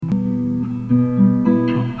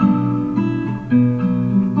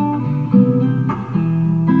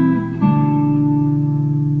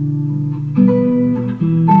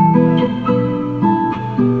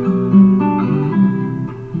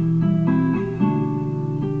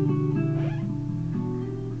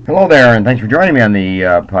Hello there, and thanks for joining me on the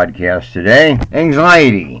podcast today.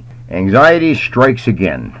 Anxiety. Anxiety strikes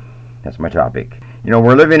again. That's my topic. You know,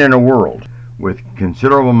 we're living in a world with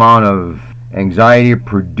considerable amount of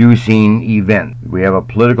anxiety-producing events. We have a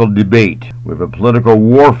political debate. We have a political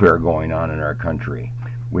warfare going on in our country.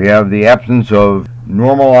 We have the absence of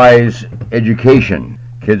normalized education.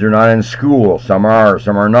 Kids are not in school. Some are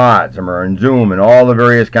not. Some are in Zoom, and all the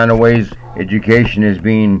various kind of ways education is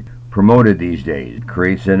being promoted these days. It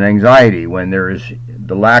creates an anxiety when there is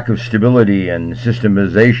the lack of stability and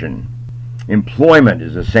systemization. Employment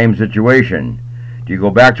is the same situation. Do you go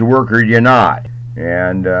back to work or do you not?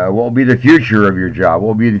 And what will be the future of your job? What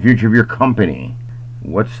will be the future of your company?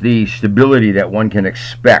 What's the stability that one can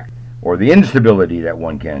expect, or the instability that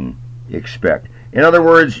one can expect? In other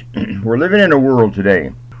words, we're living in a world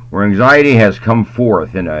today where anxiety has come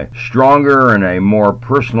forth in a stronger and a more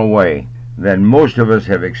personal way than most of us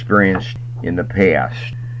have experienced in the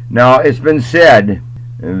past. Now, it's been said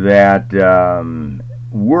that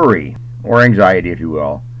worry, or anxiety if you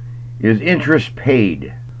will, is interest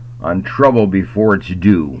paid on trouble before it's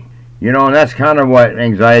due. You know, and that's kind of what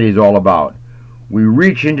anxiety is all about. We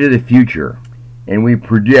reach into the future and we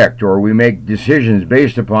predict or we make decisions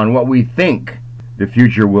based upon what we think the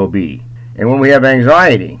future will be. And when we have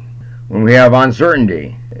anxiety, when we have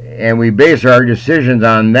uncertainty, and we base our decisions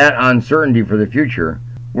on that uncertainty for the future,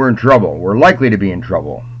 we're in trouble. We're likely to be in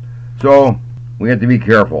trouble. So we have to be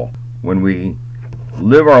careful when we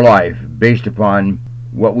live our life based upon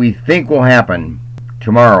what we think will happen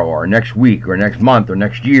tomorrow or next week or next month or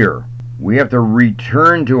next year. We have to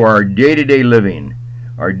return to our day-to-day living,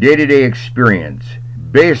 our day-to-day experience,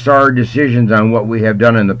 base our decisions on what we have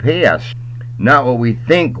done in the past, not what we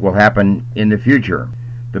think will happen in the future.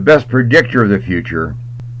 The best predictor of the future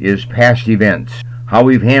is past events, how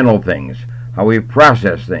we've handled things, how we've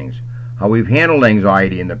processed things, how we've handled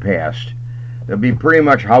anxiety in the past. That'll be pretty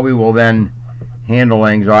much how we will then handle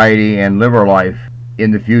anxiety and live our life in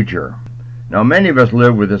the future. Now, many of us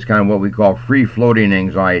live with this kind of what we call free-floating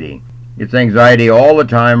anxiety. It's anxiety all the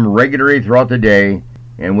time, regularly throughout the day,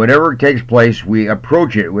 and whatever takes place, we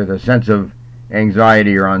approach it with a sense of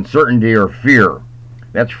anxiety or uncertainty or fear.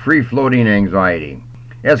 That's free-floating anxiety.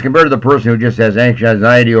 As compared to the person who just has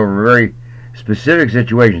anxiety over a very specific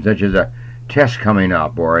situation, such as a test coming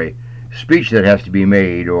up, or a speech that has to be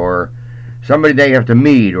made, or somebody that you have to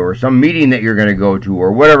meet, or some meeting that you're going to go to,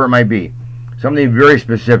 or whatever it might be. Something very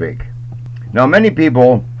specific. Now, many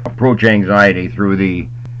people approach anxiety through the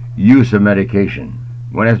use of medication.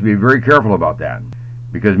 One has to be very careful about that,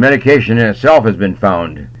 because medication in itself has been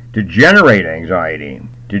found to generate anxiety,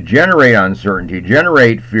 to generate uncertainty,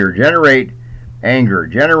 generate fear, generate anger,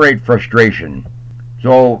 generate frustration.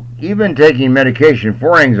 So even taking medication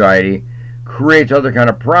for anxiety creates other kind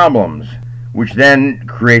of problems, which then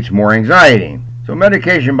creates more anxiety. So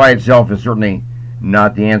medication by itself is certainly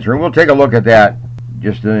not the answer, and we'll take a look at that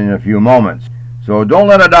just in a few moments. So don't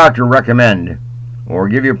let a doctor recommend or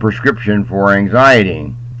give you a prescription for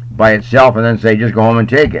anxiety by itself and then say just go home and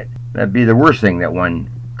take it. That'd be the worst thing that one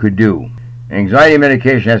could do. Anxiety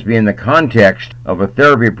medication has to be in the context of a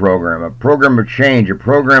therapy program, a program of change, a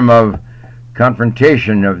program of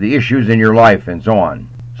confrontation of the issues in your life, and so on.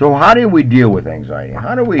 So how do we deal with anxiety?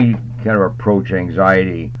 How do we kind of approach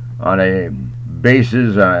anxiety on a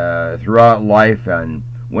basis throughout life, and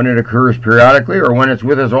when it occurs periodically or when it's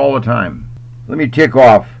with us all the time? Let me tick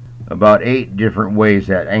off about 8 different ways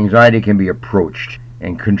that anxiety can be approached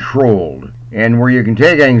and controlled, and where you can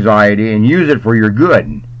take anxiety and use it for your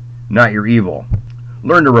good, not your evil.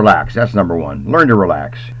 Learn to relax. That's number 1. Learn to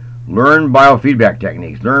relax. Learn biofeedback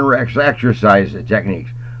techniques. Learn exercise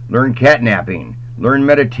techniques. Learn catnapping. Learn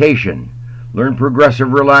meditation. Learn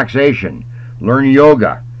progressive relaxation. Learn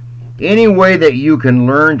yoga. Any way that you can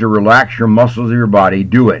learn to relax your muscles of your body,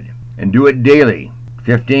 do it. And do it daily.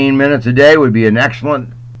 15 minutes a day would be an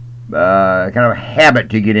excellent kind of habit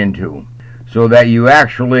to get into, so that you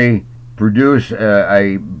actually produce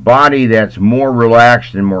a body that's more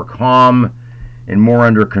relaxed and more calm and more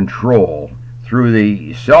under control through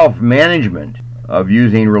the self-management of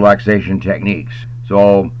using relaxation techniques.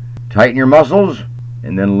 So tighten your muscles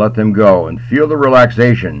and then let them go and feel the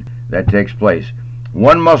relaxation that takes place.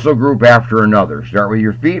 One muscle group after another. Start with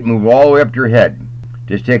your feet, move all the way up to your head.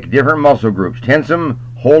 Just take different muscle groups, tense them,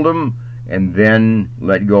 hold them, and then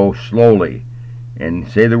let go slowly. And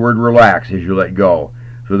say the word relax as you let go.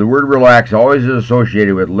 So the word relax always is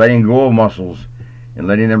associated with letting go of muscles and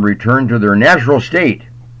letting them return to their natural state,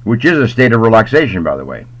 which is a state of relaxation, by the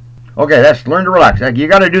way. Okay, that's learn to relax. You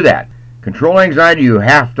got to do that. Control anxiety, you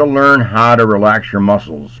have to learn how to relax your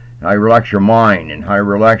muscles, how you relax your mind, and how you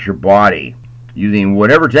relax your body. using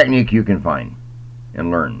whatever technique you can find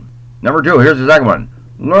and learn. Number 2, here's the second one.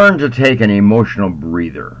 Learn to take an emotional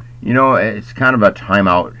breather. It's kind of a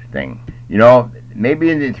timeout thing.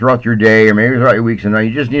 Maybe throughout your day or maybe throughout your weeks and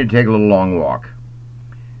you just need to take a little long walk.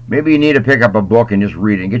 Maybe you need to pick up a book and just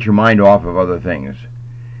read it and get your mind off of other things.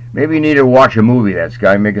 Maybe you need to watch a movie that's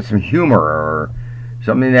got making some humor or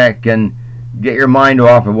something that can get your mind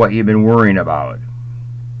off of what you've been worrying about.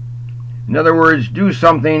 In other words, do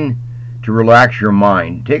something to relax your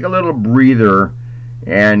mind. Take a little breather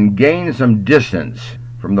and gain some distance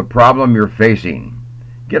from the problem you're facing.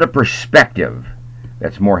 Get a perspective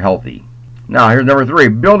that's more healthy. Now, here's number 3.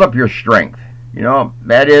 Build up your strength.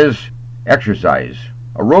 That is exercise.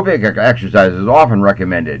 Aerobic exercise is often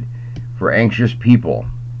recommended for anxious people.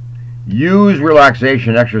 Use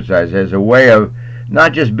relaxation exercise as a way of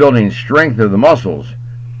not just building strength of the muscles,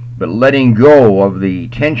 but letting go of the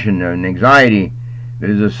tension and anxiety that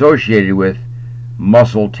is associated with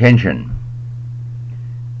muscle tension.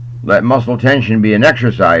 Let muscle tension be an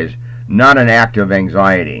exercise, not an act of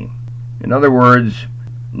anxiety. In other words,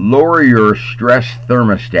 lower your stress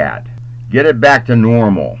thermostat. Get it back to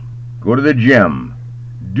normal. Go to the gym.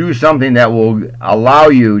 Do something that will allow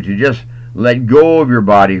you to just let go of your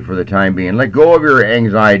body for the time being. Let go of your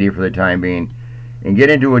anxiety for the time being and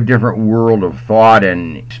get into a different world of thought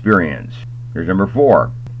and experience. Here's number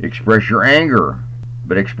 4. Express your anger,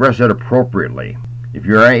 but express it appropriately. If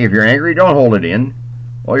you're angry, don't hold it in.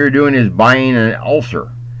 All you're doing is buying an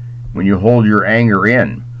ulcer when you hold your anger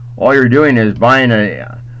in. All you're doing is buying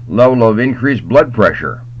a level of increased blood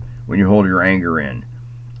pressure when you hold your anger in.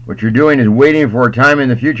 What you're doing is waiting for a time in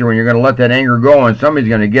the future when you're going to let that anger go and somebody's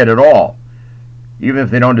going to get it all, even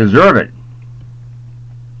if they don't deserve it.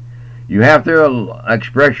 You have to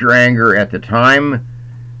express your anger at the time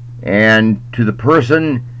and to the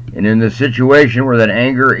person and in the situation where that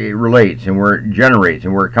anger relates and where it generates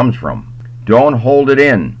and where it comes from. Don't hold it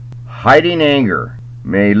in. Hiding anger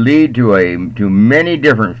may lead to many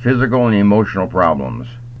different physical and emotional problems.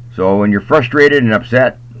 So when you're frustrated and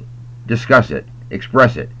upset, discuss it.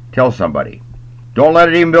 Express it. Tell somebody. Don't let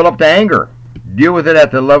it even build up to anger. Deal with it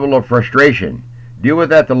at the level of frustration. Deal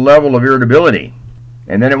with it at the level of irritability.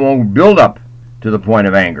 And then it won't build up to the point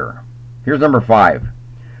of anger. Here's number 5.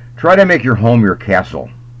 Try to make your home your castle.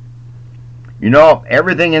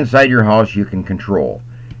 Everything inside your house you can control.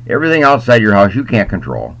 Everything outside your house you can't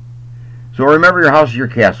control. So remember, your house is your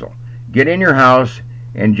castle. Get in your house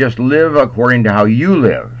and just live according to how you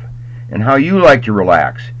live and how you like to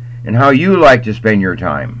relax and how you like to spend your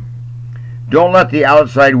time. Don't let the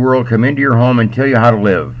outside world come into your home and tell you how to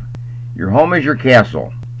live. Your home is your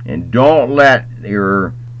castle, and don't let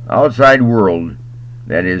your outside world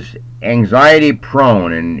that is anxiety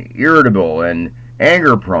prone and irritable and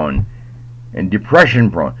anger prone and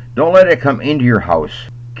depression prone, don't let it come into your house.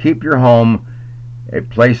 Keep your home a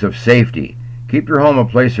place of safety. Keep your home a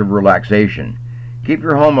place of relaxation. Keep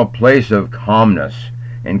your home a place of calmness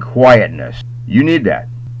and quietness. You need that.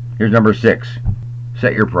 Here's number 6.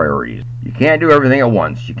 Set your priorities. You can't do everything at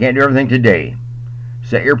once. You can't do everything today.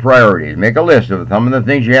 Set your priorities. Make a list of some of the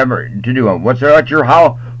things you have to do.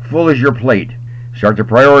 How full is your plate? Start to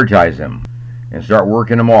prioritize them and start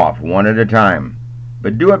working them off one at a time.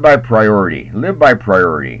 But do it by priority. Live by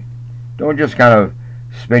priority. Don't just kind of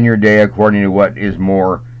spend your day according to what is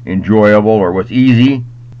more enjoyable or what's easy.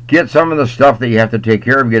 Get some of the stuff that you have to take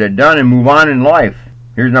care of, get it done, and move on in life.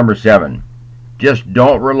 Here's number 7. Just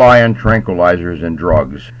don't rely on tranquilizers and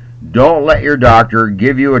drugs. Don't let your doctor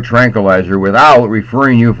give you a tranquilizer without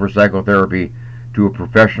referring you for psychotherapy to a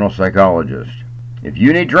professional psychologist. If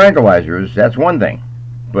you need tranquilizers, that's one thing,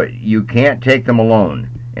 but you can't take them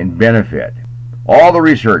alone and benefit. All the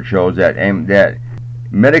research shows that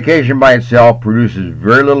medication by itself produces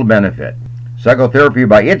very little benefit. Psychotherapy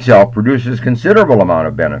by itself produces considerable amount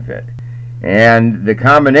of benefit. And the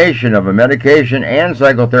combination of a medication and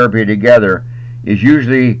psychotherapy together is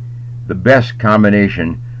usually the best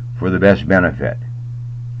combination for the best benefit.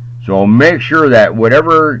 So make sure that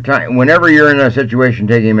whenever you're in a situation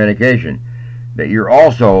taking medication, that you're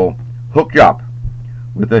also hooked up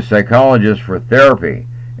with a psychologist for therapy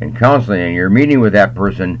and counseling, and you're meeting with that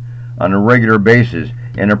person on a regular basis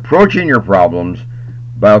and approaching your problems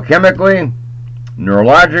biochemically,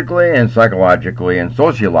 neurologically, and psychologically, and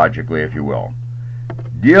sociologically, if you will.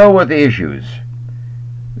 Deal with the issues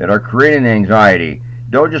that are creating anxiety.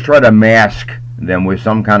 Don't just try to mask them with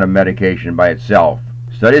some kind of medication by itself.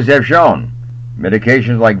 Studies have shown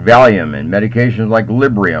medications like Valium and medications like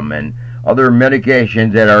Librium and other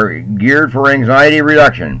medications that are geared for anxiety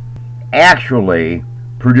reduction actually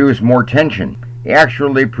produce more tension,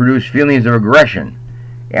 actually produce feelings of aggression,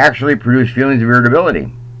 actually produce feelings of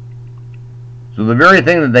irritability. So the very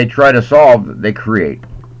thing that they try to solve, they create.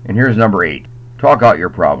 And here's number 8. Talk out your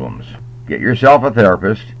problems. Get yourself a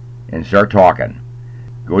therapist and start talking.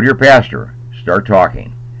 Go to your pastor. Start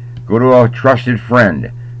talking. Go to a trusted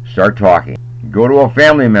friend. Start talking. Go to a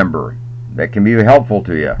family member that can be helpful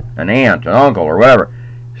to you, an aunt, an uncle, or whatever.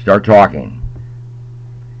 Start talking.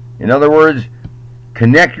 In other words,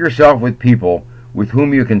 connect yourself with people with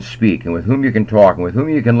whom you can speak and with whom you can talk and with whom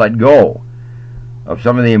you can let go of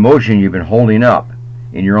some of the emotion you've been holding up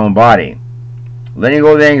in your own body. Letting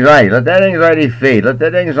go of the anxiety. Let that anxiety fade. Let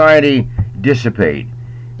that anxiety dissipate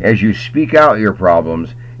as you speak out your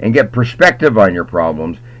problems and get perspective on your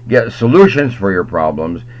problems, get solutions for your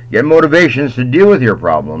problems, get motivations to deal with your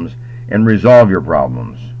problems, and resolve your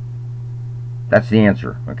problems. That's the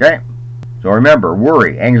answer, okay? So remember,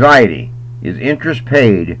 worry, anxiety, is interest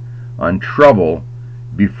paid on trouble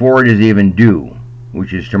before it is even due,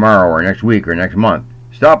 which is tomorrow or next week or next month.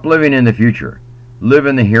 Stop living in the future. Live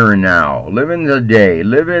in the here and now. Live in the day.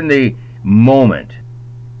 Live in the moment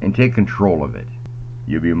and take control of it.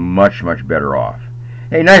 You'll be much, much better off.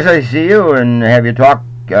 Hey, nice to see you and have you talk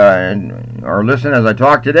or listen as I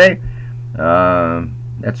talk today.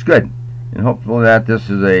 That's good. And hopefully that this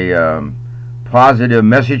is a positive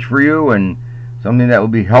message for you and something that will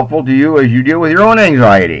be helpful to you as you deal with your own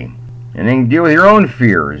anxiety and then deal with your own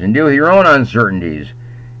fears and deal with your own uncertainties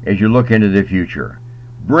as you look into the future.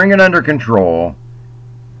 Bring it under control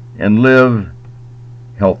and live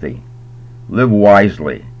healthy. Live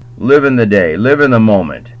wisely. Live in the day. Live in the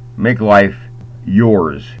moment. Make life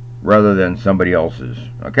yours rather than somebody else's.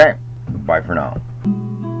 Okay? Bye for now.